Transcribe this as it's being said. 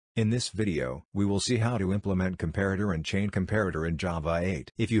In this video, we will see how to implement comparator and chain comparator in Java 8.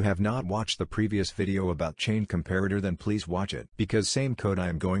 If you have not watched the previous video about chain comparator, then please watch it, because same code I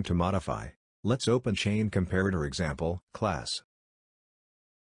am going to modify. Let's open chain comparator example, class.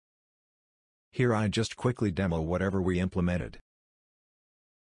 Here I just quickly demo whatever we implemented.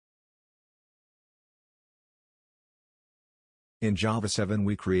 In Java 7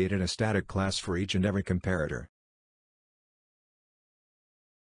 we created a static class for each and every comparator.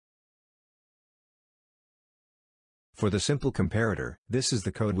 For the simple comparator, this is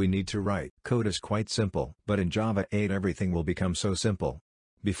the code we need to write. Code is quite simple, but in Java 8 everything will become so simple.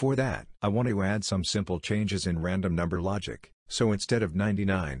 Before that, I want to add some simple changes in random number logic, so instead of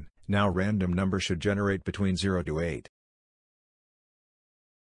 99, now random number should generate between 0 to 8.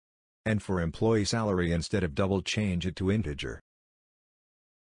 And for employee salary, instead of double, change it to integer.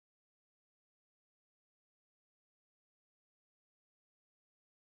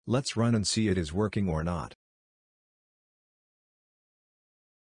 Let's run and see it is working or not.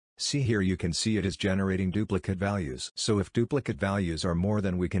 See, here you can see it is generating duplicate values. So if duplicate values are more,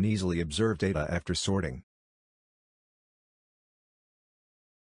 then we can easily observe data after sorting.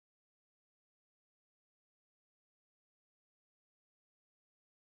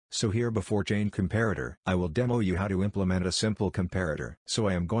 So here, before chain comparator, I will demo you how to implement a simple comparator. So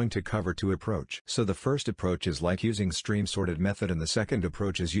I am going to cover two approach. So the first approach is like using stream sorted method, and the second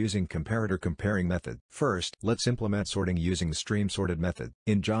approach is using comparator comparing method. First, let's implement sorting using stream sorted method.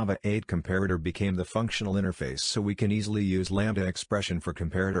 In Java 8, comparator became the functional interface, so we can easily use Lambda expression for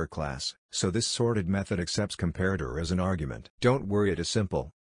comparator class. So this sorted method accepts comparator as an argument. Don't worry, it is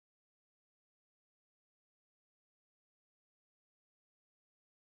simple.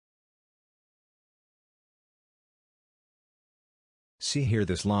 See here,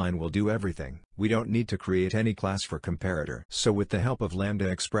 this line will do everything. We don't need to create any class for comparator. So with the help of Lambda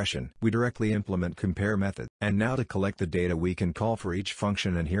expression, we directly implement compare method. And now to collect the data we can call for each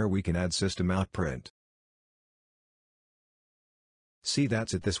function, and here we can add system out print. See,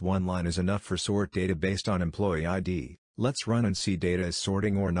 that's it. This one line is enough for sort data based on employee ID. Let's run and see data is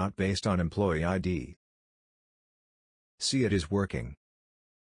sorting or not based on employee ID. See, it is working.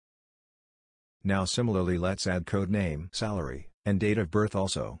 Now similarly, let's add code name, salary, and date of birth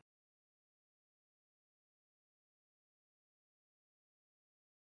also.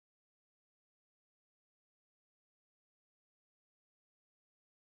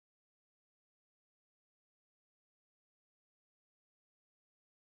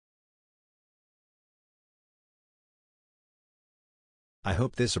 I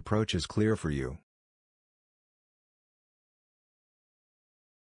hope this approach is clear for you.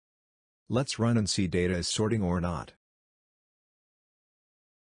 Let's run and see data is sorting or not.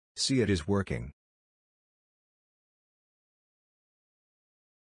 See, it is working.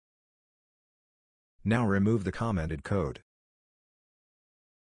 Now remove the commented code.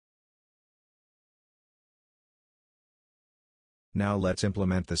 Now let's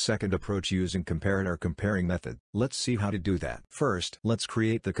implement the second approach using comparator comparing method. Let's see how to do that. First, let's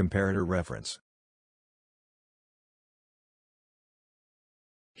create the comparator reference.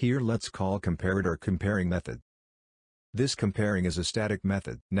 Here let's call comparator comparing method. This comparing is a static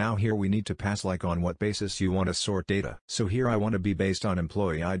method. Now here we need to pass like on what basis you want to sort data. So here I want to be based on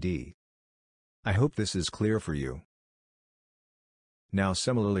employee ID. I hope this is clear for you. Now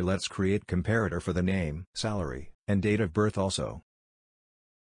similarly, let's create comparator for the name, salary, and date of birth also.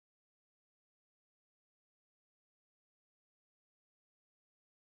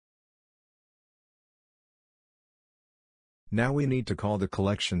 Now we need to call the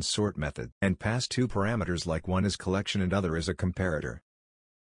collection sort method and pass two parameters, like one is collection and other is a comparator.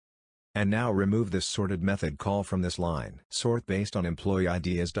 And now remove this sorted method call from this line. Sort based on employee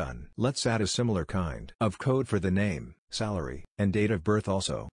ID is done. Let's add a similar kind of code for the name, salary, and date of birth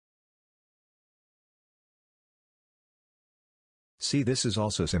also. See, this is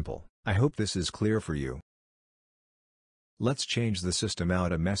also simple. I hope this is clear for you. Let's change the system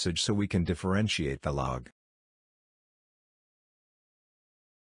out a message so we can differentiate the log.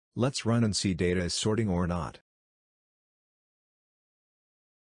 Let's run and see data is sorting or not.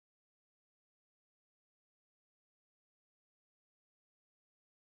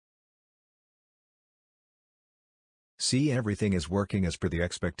 See, everything is working as per the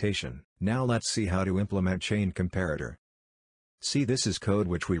expectation. Now let's see how to implement chain comparator. See, this is code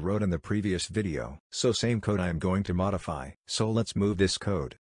which we wrote in the previous video, so same code I am going to modify. So let's move this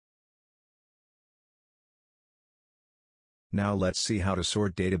code. Now let's see how to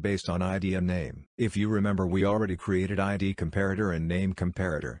sort data based on ID and name. If you remember, we already created ID comparator and name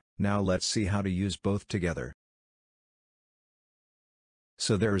comparator. Now let's see how to use both together.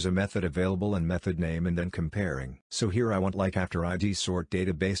 So there is a method available and method name and then comparing. So here I want like after ID sort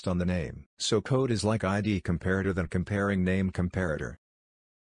data based on the name. So code is like ID comparator then comparing name comparator.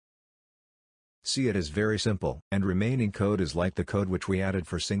 See, it is very simple. And remaining code is like the code which we added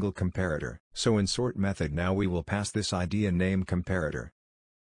for single comparator. So in sort method now we will pass this ID and name comparator.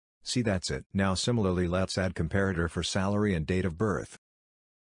 See, that's it. Now similarly let's add comparator for salary and date of birth.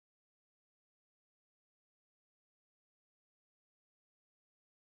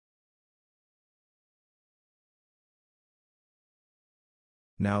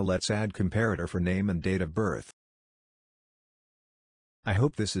 Now let's add comparator for name and date of birth. I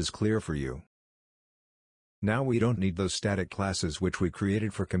hope this is clear for you. Now we don't need those static classes which we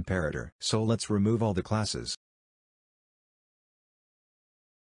created for comparator. So let's remove all the classes.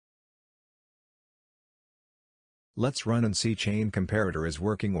 Let's run and see chain comparator is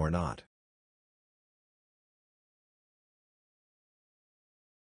working or not.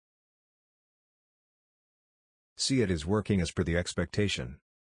 See, it is working as per the expectation.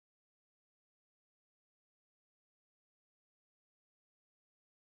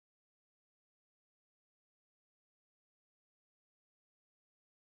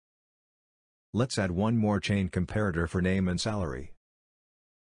 Let's add one more chain comparator for name and salary.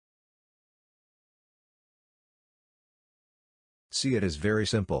 See, it is very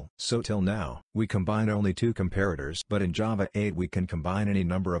simple. So till now, we combine only two comparators, but in Java 8 we can combine any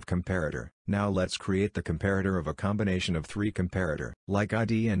number of comparator. Now let's create the comparator of a combination of three comparator, like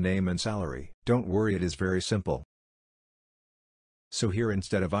ID and name and salary. Don't worry, it is very simple. So here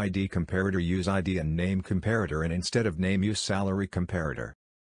instead of ID comparator use ID and name comparator, and instead of name use salary comparator.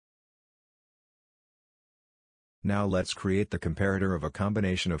 Now let's create the comparator of a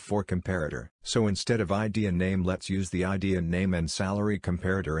combination of four comparator. So instead of ID and name let's use the ID and name and salary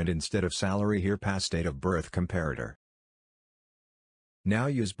comparator, and instead of salary here pass date of birth comparator. Now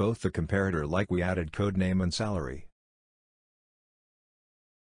use both the comparator like we added code name and salary.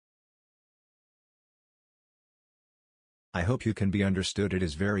 I hope you can be understood. It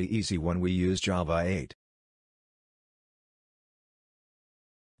is very easy when we use Java 8.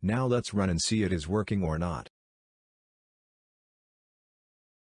 Now let's run and see it is working or not.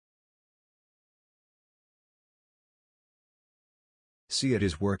 See, it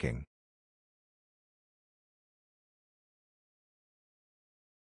is working.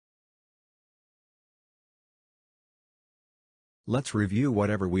 Let's review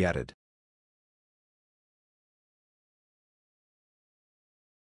whatever we added.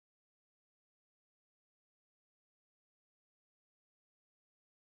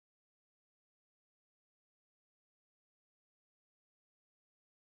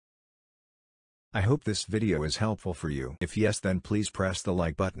 I hope this video is helpful for you. If yes, then please press the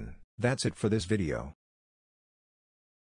like button. That's it for this video.